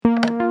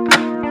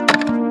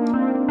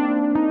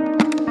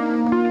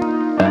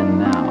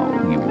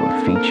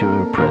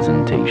Feature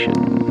presentation.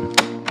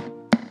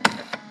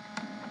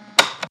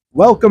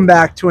 Welcome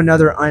back to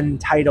another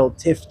untitled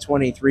TIFF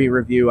 23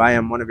 review. I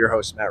am one of your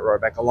hosts, Matt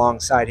Rohrbeck.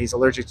 Alongside, he's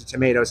allergic to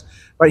tomatoes,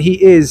 but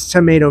he is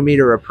tomato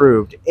meter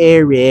approved,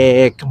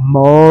 Eric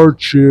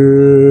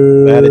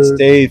Marchin. And it's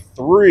day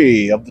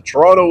 3 of the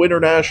Toronto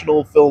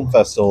International Film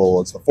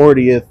Festival. It's the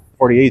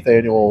 48th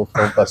annual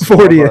film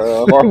festival.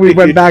 40th. We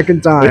went back in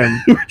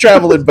time. We're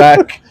traveling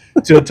back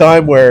to a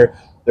time where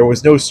there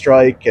was no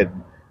strike and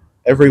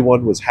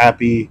everyone was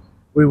happy.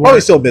 We were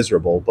Probably still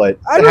miserable, but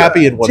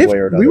happy in one way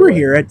or another. We were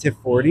here at TIFF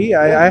 40.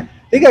 I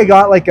think I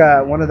got like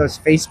one of those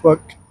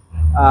Facebook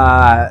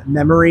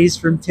memories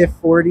from TIFF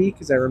 40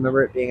 because I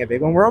remember it being a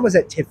big one. We're almost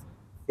at TIFF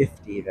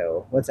 50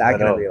 though. What's that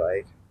going to be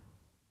like?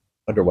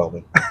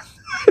 Underwhelming.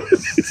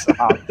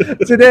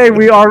 Today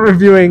we are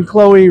reviewing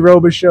Chloe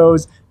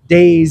Robichaud's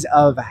Days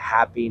of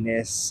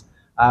Happiness,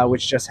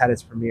 which just had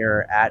its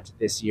premiere at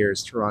this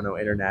year's Toronto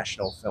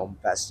International Film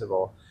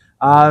Festival.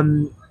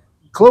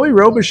 Chloe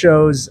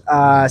Robichaud's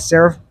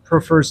Sarah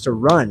Prefers to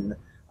Run,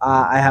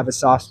 I have a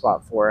soft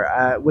spot for.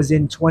 Was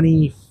in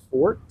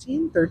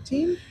 2014,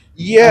 13?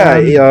 Yeah,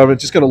 I'm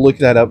just going to look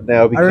that up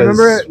now because I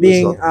remember it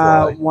being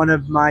one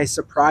of my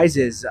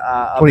surprises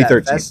of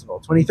that festival.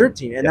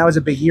 2013, and that was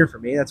a big year for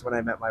me. That's when I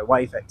met my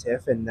wife at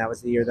TIFF, and that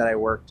was the year that I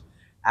worked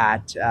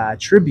at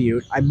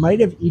Tribute. I might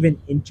have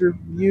even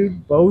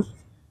interviewed both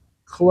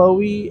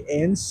Chloe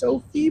and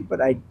Sophie,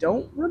 but I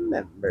don't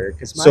remember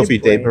because Sophie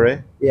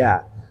Desmarais.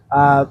 Yeah.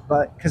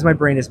 But because my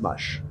brain is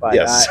mush. But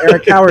yes.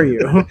 Eric, how are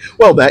you?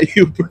 Well, Matt,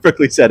 you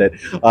perfectly said it.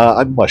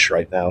 I'm mush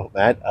right now,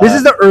 Matt. This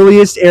is the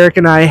earliest Eric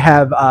and I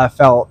have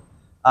felt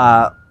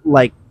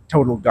like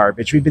total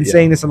garbage. We've been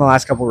saying this in the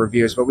last couple of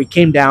reviews, but we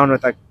came down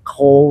with a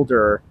cold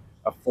or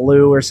a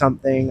flu or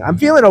something. I'm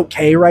feeling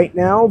okay right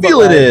now. But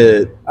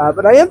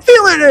I am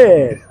feeling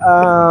it.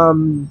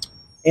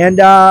 And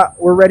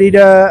we're ready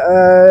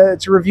to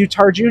review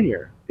Tar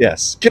Jr.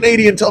 Yes,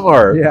 Canadian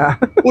Tar. Yeah.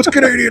 What's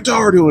Canadian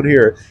Tar doing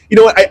here? You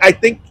know what? I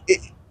think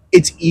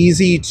it's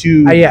easy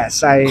to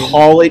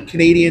call it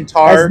Canadian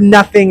Tar. It has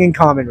nothing in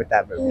common with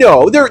that movie.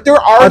 No, there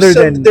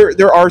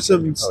are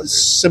some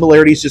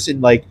similarities just in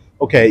like,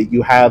 okay,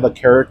 you have a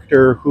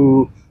character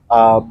who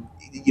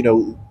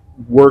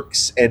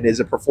works and is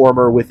a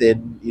performer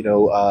within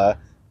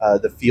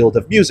the field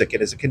of music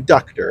and is a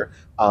conductor.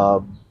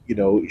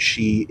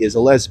 She is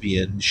a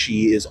lesbian.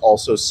 She is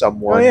also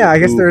someone I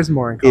guess there is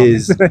more in common.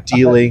 Is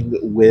dealing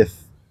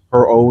with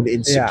her own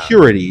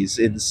insecurities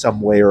in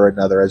some way or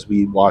another as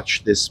we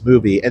watch this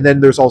movie. And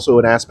then there's also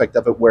an aspect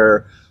of it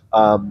where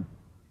I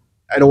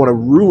don't want to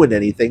ruin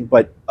anything,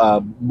 but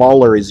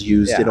Mahler is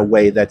used in a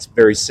way that's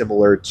very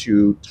similar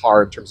to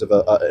Tar in terms of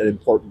an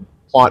important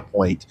plot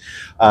point.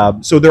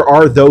 So there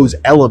are those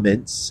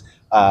elements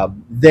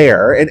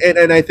there,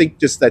 and I think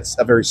just that's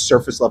a very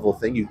surface level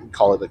thing. You can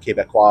call it the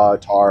Quebecois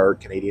Tar,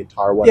 Canadian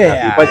Tar, what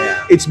have you.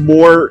 But it's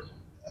more,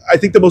 I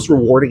think the most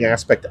rewarding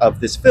aspect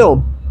of this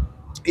film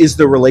is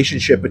the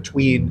relationship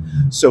between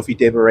Sophie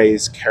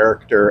Desmarais'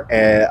 character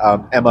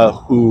and Emma,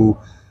 who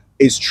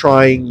is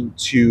trying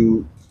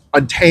to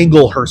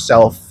untangle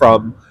herself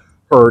from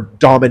her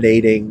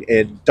dominating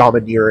and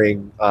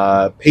domineering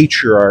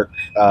patriarch,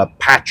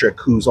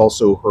 Patrick, who's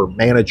also her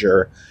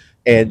manager.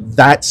 And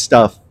that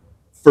stuff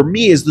for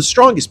me is the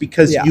strongest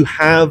because you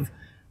have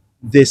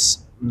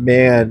this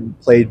man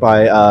played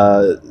by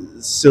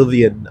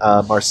Sylvain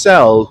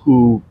Marcel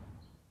who,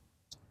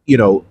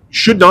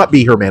 should not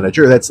be her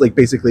manager. That's like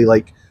basically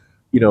like,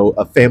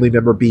 a family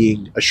member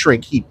being a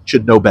shrink. He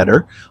should know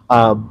better.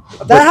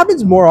 That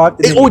happens more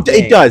often.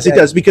 It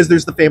does because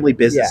there's the family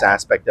business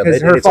aspect of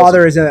it. Her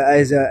father is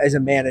a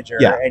manager.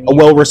 Yeah, and a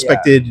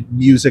well-respected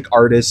music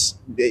artist,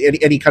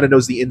 and he kind of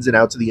knows the ins and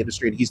outs of the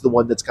industry, and he's the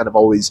one that's kind of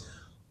always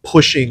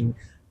pushing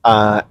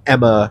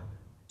Emma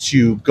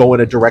to go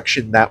in a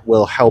direction that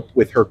will help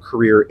with her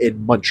career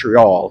in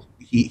Montreal.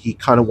 He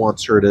kind of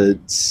wants her to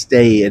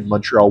stay in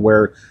Montreal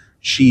where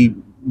she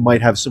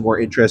might have some more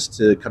interest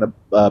to kind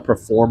of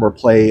perform or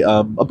play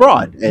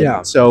abroad.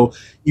 And so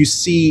you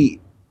see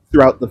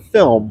throughout the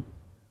film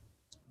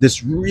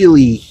this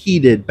really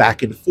heated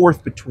back and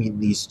forth between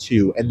these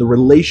two, and the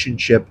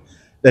relationship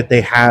that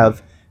they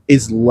have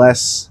is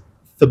less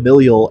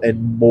familial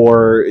and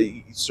more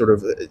sort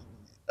of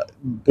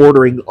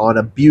bordering on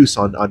abuse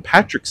on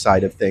Patrick's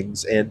side of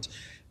things. And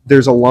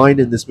there's a line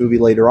in this movie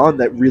later on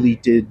that really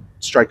did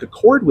strike a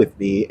chord with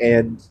me,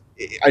 and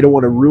I don't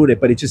want to ruin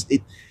it, but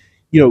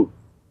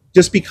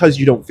just because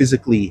you don't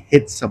physically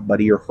hit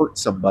somebody or hurt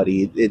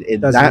somebody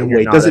in that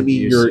way doesn't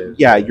mean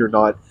you're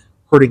not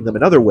hurting them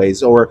in other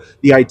ways. Or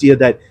the idea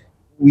that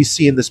we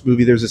see in this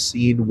movie, there's a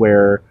scene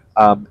where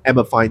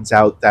Emma finds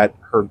out that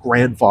her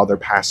grandfather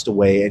passed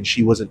away and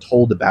she wasn't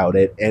told about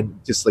it, and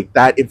just like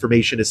that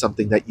information is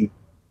something that you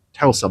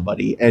tell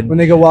somebody, and when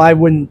they go, well, I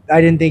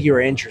didn't think you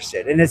were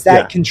interested, and it's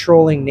that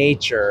controlling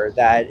nature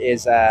that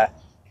is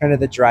kind of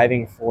the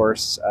driving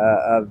force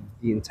of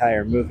the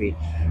entire movie.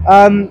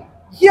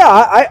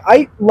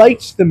 I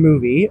liked the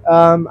movie.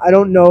 I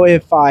don't know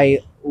if I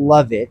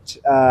love it.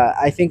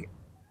 I think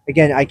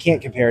again, I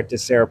can't compare it to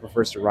Sarah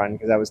Prefers to Run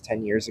because that was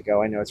 10 years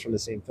ago. I know it's from the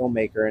same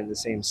filmmaker and the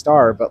same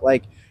star, but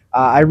like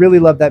I really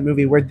love that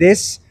movie. Where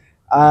this,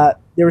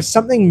 there was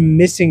something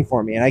missing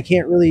for me, and I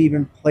can't really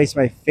even place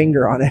my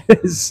finger on it.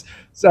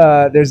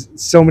 There's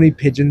so many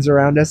pigeons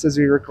around us as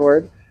we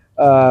record.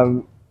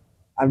 Um,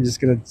 I'm just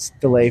gonna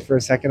delay for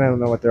a second. I don't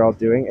know what they're all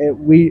doing.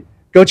 We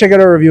go check out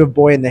our review of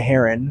Boy and the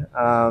Heron.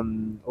 A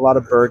lot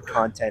of bird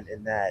content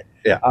in that.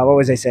 Yeah. What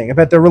was I saying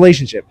about the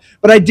relationship?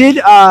 But I did.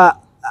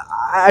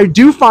 I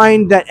do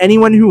find that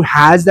anyone who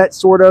has that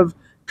sort of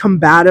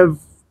combative,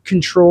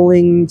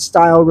 controlling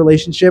style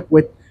relationship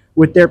with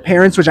their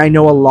parents, which I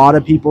know a lot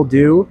of people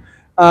do,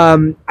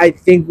 I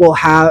think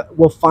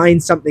we'll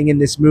find something in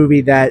this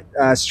movie that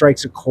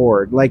strikes a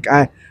chord. Like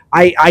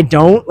I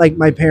don't like,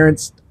 my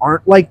parents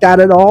aren't like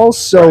that at all,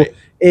 so Right.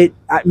 it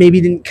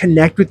maybe didn't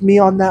connect with me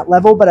on that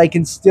level, but I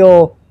can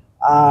still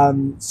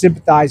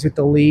sympathize with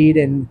the lead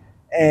and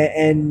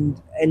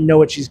know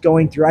what she's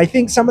going through. I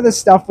think some of the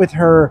stuff with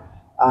her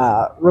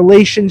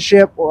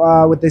relationship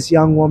with this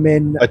young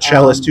woman, A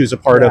cellist who's a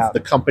part yeah. of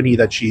the company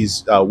that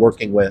she's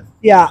working with.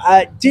 Yeah,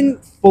 it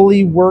didn't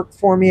fully work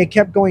for me. I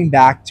kept going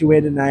back to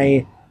it, and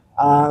I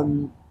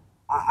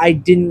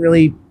didn't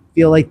really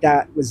feel like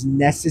that was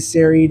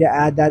necessary to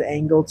add that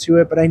angle to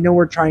it. But I know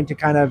we're trying to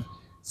kind of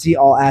see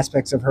all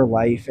aspects of her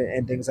life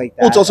and things like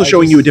that. Well, it's also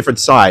showing you a different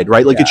side,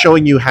 right? Like, Yeah. it's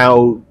showing you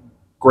how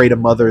great a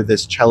mother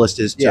this cellist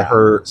is to Yeah.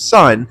 her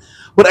son.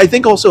 But I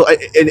think also,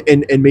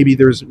 and maybe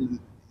there's,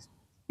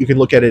 you can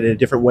look at it in a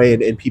different way,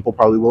 and people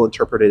probably will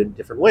interpret it in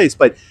different ways.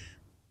 But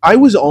I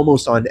was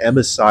almost on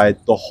Emma's side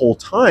the whole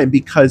time,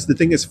 because the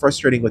thing that's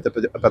frustrating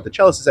about the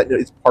cellist is that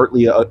it's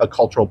partly a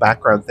cultural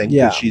background thing,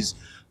 Yeah. because she's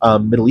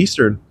Middle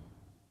Eastern,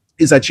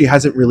 is that she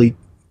hasn't really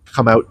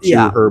come out to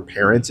Yeah. her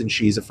parents, and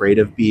she's afraid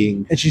of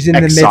being And she's in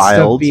the midst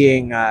exiled, of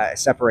being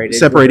separated,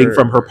 separating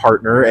from her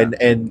partner, Yeah.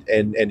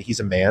 and he's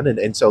a man,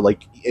 and so,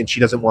 like, and she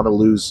doesn't want to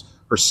lose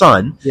her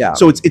son. Yeah.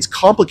 So it's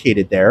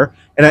complicated there,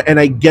 and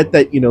I get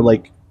that,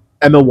 like,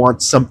 Emma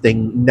wants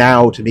something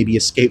now to maybe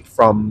escape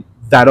from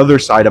that other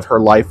side of her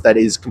life that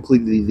is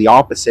completely the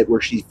opposite,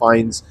 where she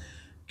finds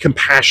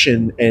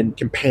compassion and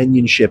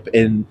companionship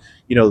in,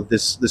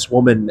 this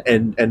woman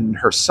and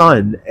her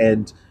son,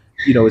 and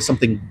is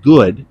something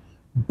good.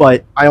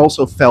 But I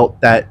also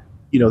felt that,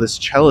 this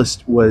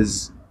cellist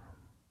was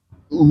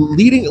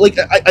leading, like,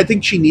 I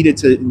think she needed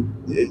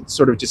to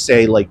sort of just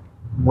say, like,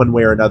 one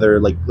way or another,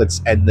 like,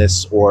 let's end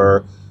this,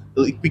 or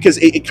because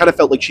it kind of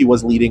felt like she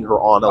was leading her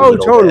on a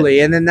little totally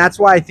bit. And then that's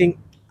why I think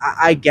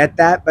I get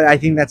that, but I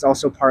think that's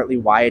also partly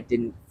why it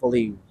didn't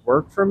fully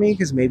work for me,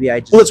 because maybe I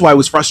just, Well, that's why I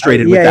was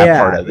frustrated with that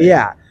part of it.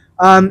 Yeah.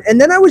 And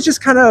then I was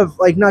just kind of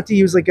like, not to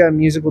use like a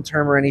musical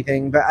term or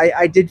anything, but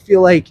I did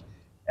feel like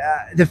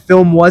the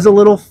film was a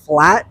little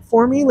flat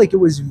for me. Like, it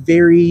was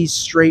very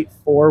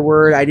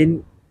straightforward.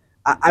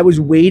 I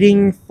was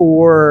waiting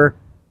for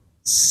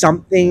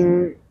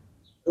something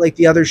like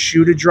the other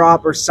shoe to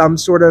drop, or some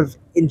sort of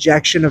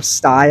injection of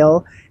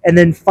style. And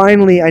then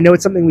finally, I know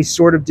it's something we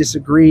sort of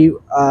disagree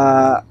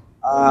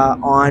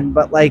on,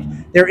 but like,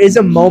 there is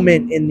a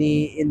moment in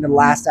the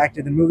last act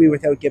of the movie,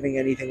 without giving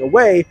anything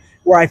away,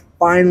 where I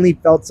finally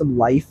felt some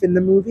life in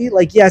the movie.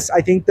 Like, yes,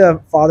 I think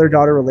the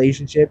father-daughter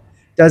relationship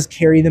does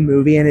carry the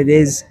movie, and it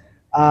is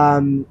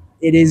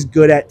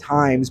good at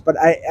times, but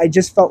I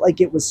just felt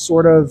like it was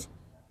sort of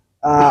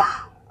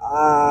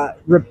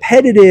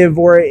repetitive,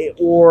 or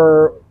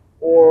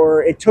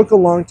it took a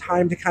long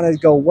time to kind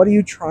of go, what are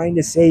you trying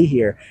to say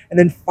here? And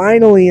then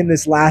finally, in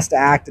this last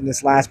act, in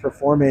this last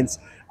performance,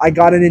 I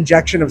got an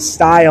injection of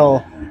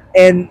style.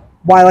 And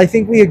while I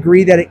think we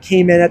agree that it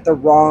came in at the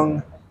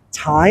wrong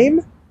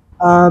time,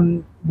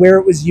 where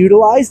it was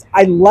utilized,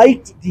 I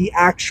liked the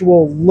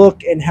actual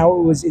look and how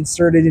it was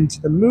inserted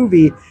into the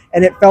movie,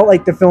 and it felt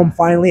like the film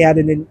finally had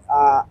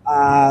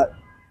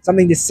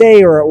something to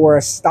say, or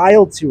a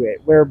style to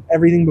it, where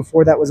everything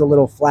before that was a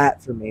little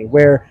flat for me.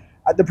 Where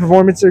the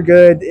performances are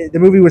good, the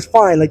movie was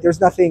fine. Like, there's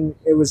nothing,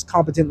 it was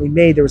competently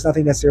made. There was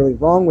nothing necessarily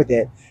wrong with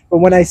it. But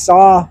when I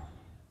saw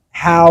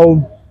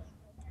how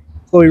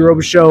Chloe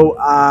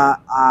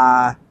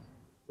Robichaux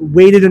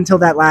waited until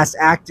that last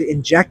act to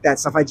inject that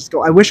stuff, I just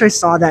go, I wish I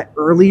saw that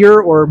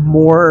earlier or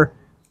more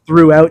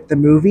throughout the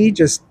movie.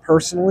 Just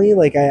personally,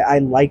 like, I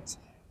liked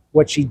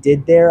what she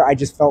did there. I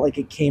just felt like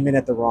it came in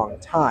at the wrong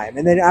time.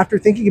 And then after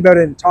thinking about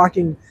it and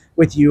talking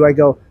with you, I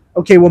go,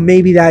 okay, well,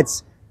 maybe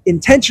that's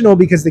intentional,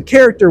 because the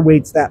character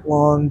waits that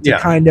long to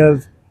kind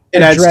of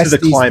it adds address to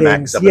the these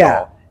climax things. of it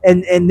all.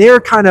 And they're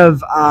kind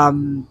of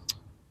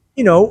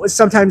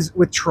sometimes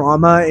with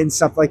trauma and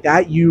stuff like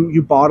that,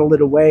 you bottle it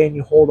away and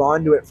you hold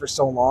on to it for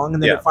so long,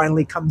 and then it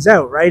finally comes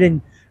out, right?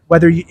 And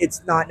whether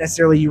it's not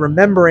necessarily you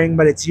remembering,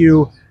 but it's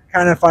you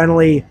kind of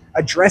finally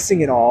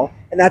addressing it all.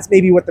 And that's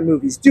maybe what the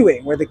movie's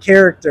doing, where the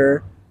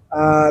character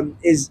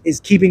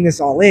is keeping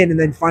this all in, and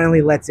then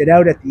finally lets it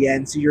out at the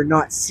end, so you're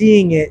not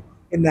seeing it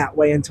in that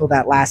way until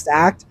that last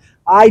act.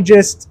 But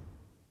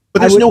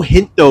there's no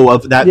hint, though,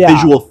 of that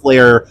visual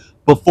flair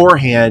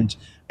beforehand.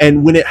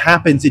 And when it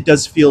happens, it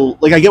does feel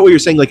like, I get what you're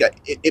saying. Like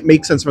it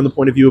makes sense from the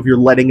point of view of you're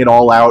letting it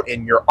all out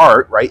in your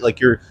art, right? Like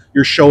you're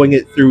showing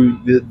it through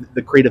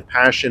the creative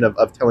passion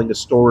of telling a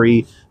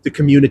story to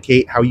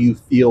communicate how you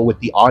feel with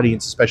the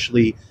audience,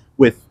 especially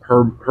with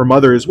her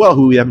mother as well,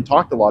 who we haven't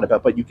talked a lot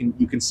about, but you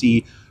can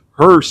see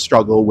her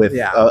struggle with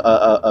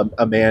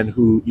a man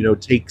who, you know,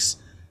 takes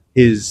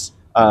his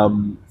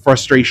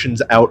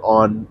frustrations out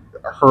on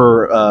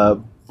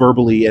her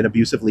verbally and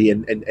abusively,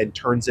 and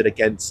turns it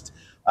against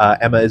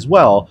Emma as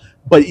well.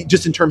 But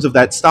just in terms of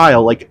that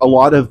style, like a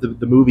lot of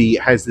the movie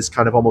has this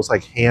kind of almost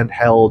like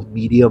handheld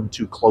medium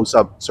to close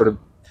up sort of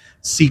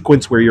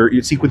sequences where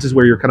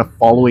you're kind of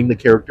following the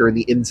character and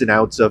the ins and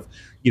outs of,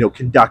 you know,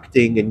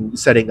 conducting and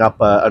setting up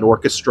an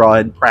orchestra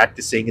and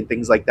practicing and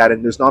things like that.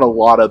 And there's not a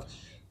lot of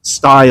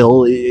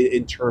style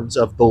in terms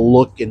of the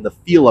look and the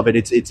feel of it.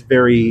 It's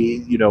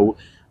very, you know,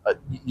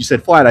 you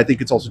said flat. I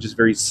think it's also just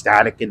very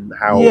static in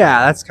how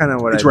that's kind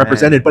of what it's I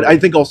represented. meant. But I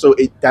think also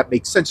that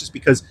makes sense just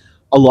because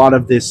a lot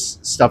of this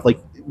stuff, like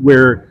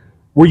where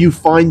you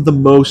find the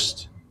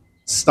most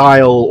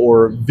style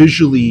or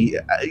visually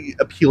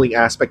appealing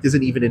aspect,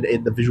 isn't even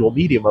in the visual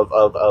medium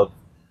of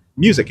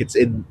music. It's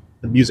in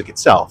the music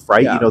itself,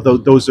 right? You know,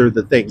 those are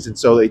the things. And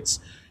so it's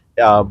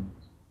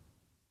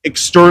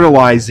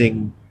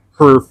externalizing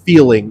her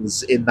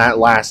feelings in that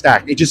last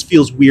act. It just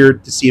feels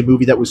weird to see a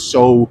movie that was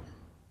so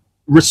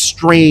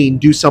restrained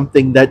do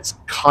something that's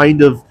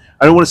kind of,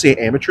 I don't want to say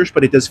amateurish,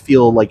 but it does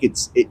feel like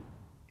it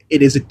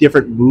is a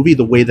different movie,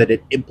 the way that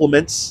it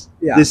implements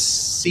this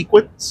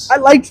sequence. I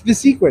liked the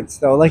sequence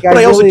though. Like, but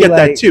I also really get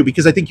that too,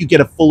 because I think you get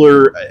a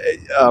fuller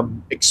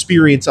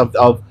experience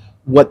of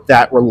what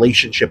that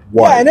relationship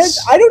was. Yeah, and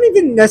I don't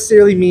even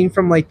necessarily mean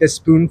from like the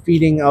spoon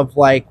feeding of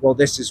like, well,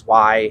 this is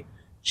why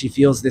she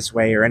feels this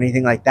way or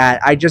anything like that.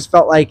 I just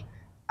felt like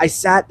I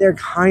sat there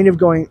kind of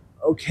going,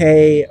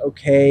 okay.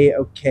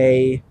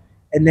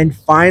 And then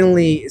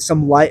finally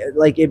some light,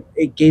 like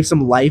it gave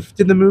some life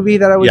to the movie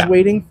that I was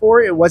waiting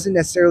for. It wasn't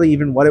necessarily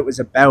even what it was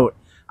about.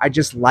 I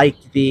just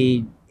liked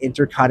the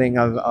intercutting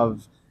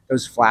of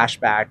those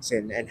flashbacks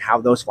and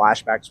how those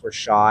flashbacks were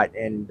shot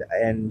and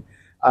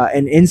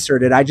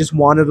inserted. I just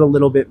wanted a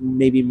little bit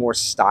maybe more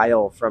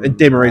style from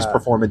Desmarais'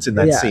 performance in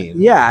that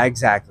scene. Yeah,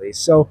 exactly.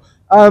 So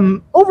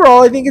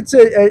overall, I think it's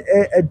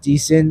a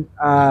decent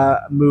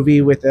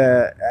movie with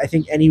I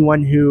think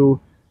anyone who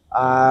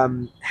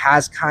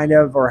has kind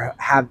of or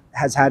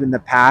has had in the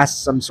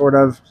past some sort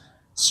of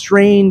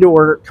strained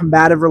or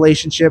combative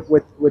relationship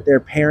with their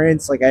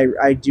parents. Like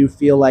I do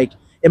feel like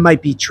it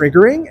might be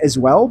triggering as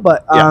well,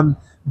 but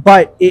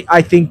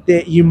I think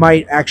that you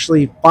might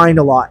actually find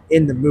a lot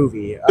in the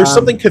movie. There's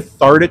something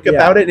cathartic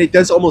about it, and it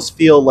does almost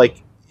feel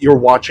like you're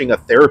watching a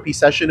therapy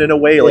session in a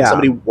way, like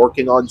somebody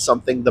working on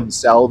something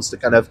themselves to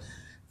kind of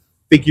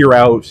figure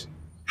out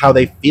how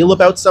they feel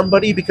about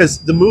somebody. Because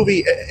the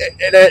movie,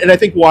 and I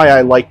think why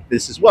I like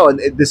this as well,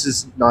 and this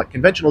is not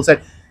conventional, is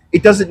that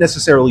it doesn't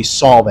necessarily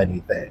solve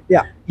anything.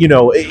 Yeah. You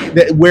know,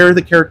 where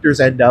the characters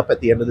end up at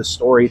the end of the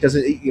story, it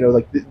doesn't, you know,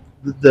 like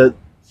the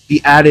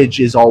adage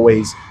is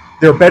always,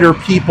 they're better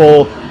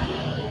people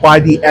by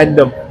the end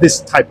of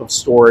this type of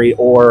story,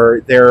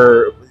 or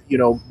they're, you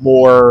know,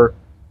 more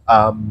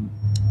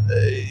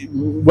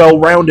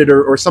well-rounded,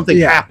 or something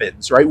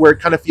happens, right? Where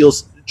it kind of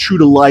feels true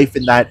to life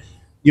in that,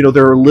 you know,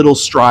 there are little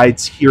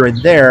strides here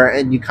and there,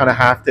 and you kind of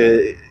have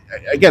to,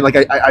 again, like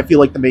I feel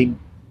like the main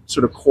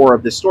sort of core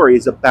of this story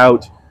is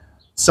about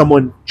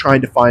someone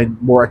trying to find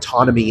more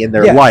autonomy in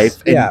their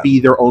life and be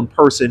their own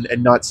person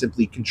and not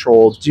simply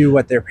controlled, do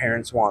what their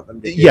parents want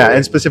them to do. Yeah,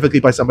 and specifically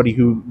by somebody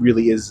who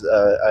really is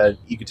an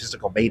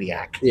egotistical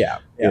maniac. Yeah.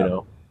 You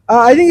know.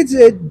 I think it's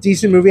a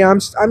decent movie. I'm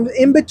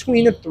in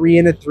between a 3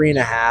 and a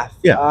 3.5.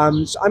 Yeah.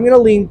 So I'm gonna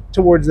lean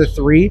towards the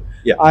 3.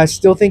 Yeah. I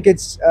still think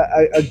it's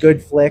a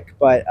good flick,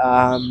 but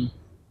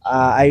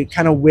I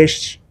kind of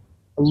wish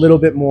a little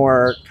bit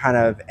more kind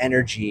of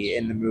energy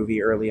in the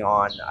movie early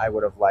on. I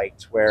would have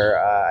liked,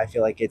 where I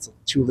feel like it's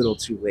too little,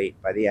 too late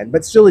by the end,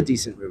 but still a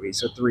decent movie.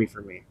 So 3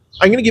 for me.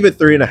 I'm gonna give it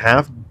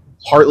 3.5,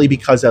 partly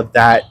because of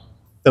that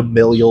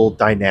familial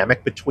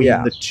dynamic between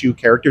the two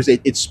characters.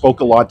 It spoke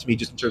a lot to me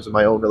just in terms of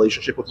my own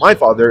relationship with my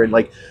father, and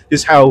like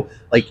just how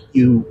like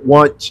you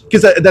want,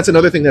 because that's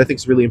another thing that I think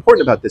is really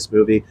important about this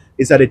movie,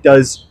 is that it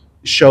does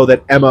show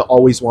that Emma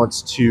always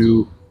wants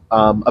to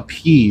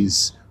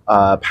appease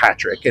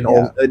Patrick and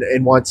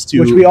wants to,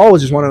 which we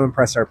always just want to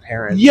impress our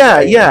parents.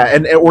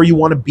 And or you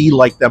want to be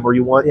like them, or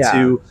you want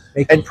to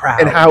make them proud,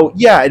 and how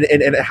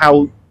and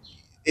how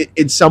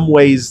in some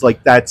ways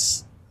like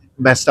that's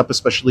messed up,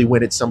 especially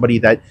when it's somebody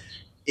that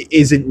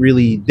isn't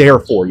really there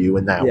for you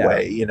in that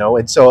way, you know.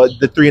 And so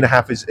the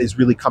 3.5 is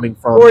really coming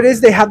from, or it is,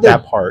 they have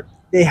that part.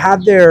 They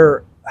have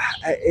their,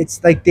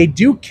 it's like they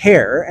do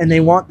care and they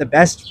want the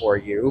best for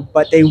you,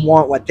 but they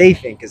want what they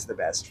think is the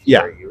best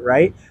for you,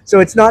 right?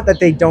 So it's not that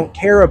they don't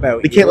care about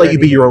you. They can't let you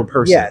be your own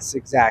person. Yes,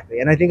 exactly.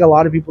 And I think a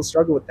lot of people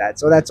struggle with that.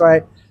 So that's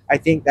why I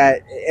think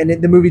that, and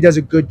the movie does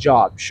a good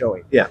job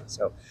showing. Yeah.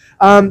 So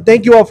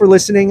Thank you all for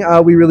listening.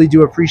 We really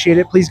do appreciate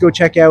it. Please go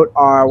check out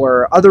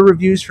our other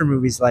reviews for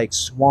movies like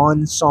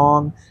Swan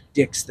Song,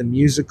 Dix the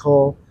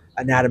Musical,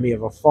 Anatomy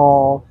of a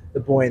Fall, The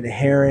Boy and the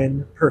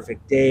Heron,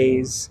 Perfect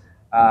Days.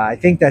 I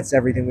think that's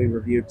everything we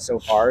reviewed so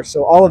far.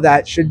 So all of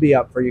that should be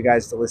up for you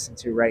guys to listen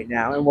to right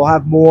now. And we'll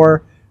have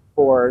more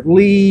for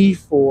Lee,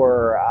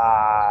 for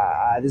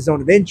the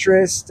Zone of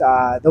Interest.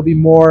 There'll be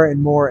more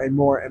and more and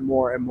more and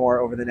more and more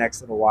over the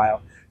next little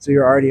while. So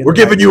you're already in We're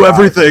the right giving you spot.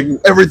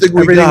 everything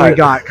we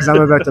got. Because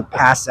I'm about to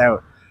pass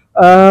out.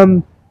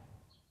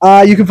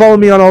 You can follow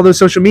me on all those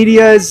social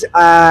medias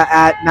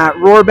at Matt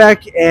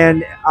Rohrbeck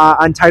and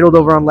Untitled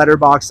over on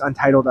Letterboxd,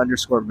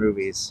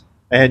 Untitled_movies.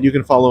 And you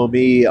can follow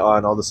me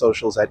on all the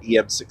socials at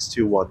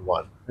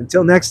EM6211.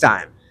 Until next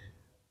time.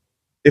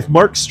 If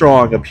Mark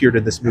Strong appeared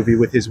in this movie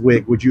with his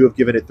wig, would you have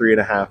given it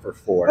 3.5 or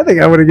 4? I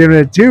think I would have given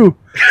it 2.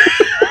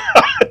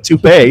 To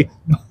pay.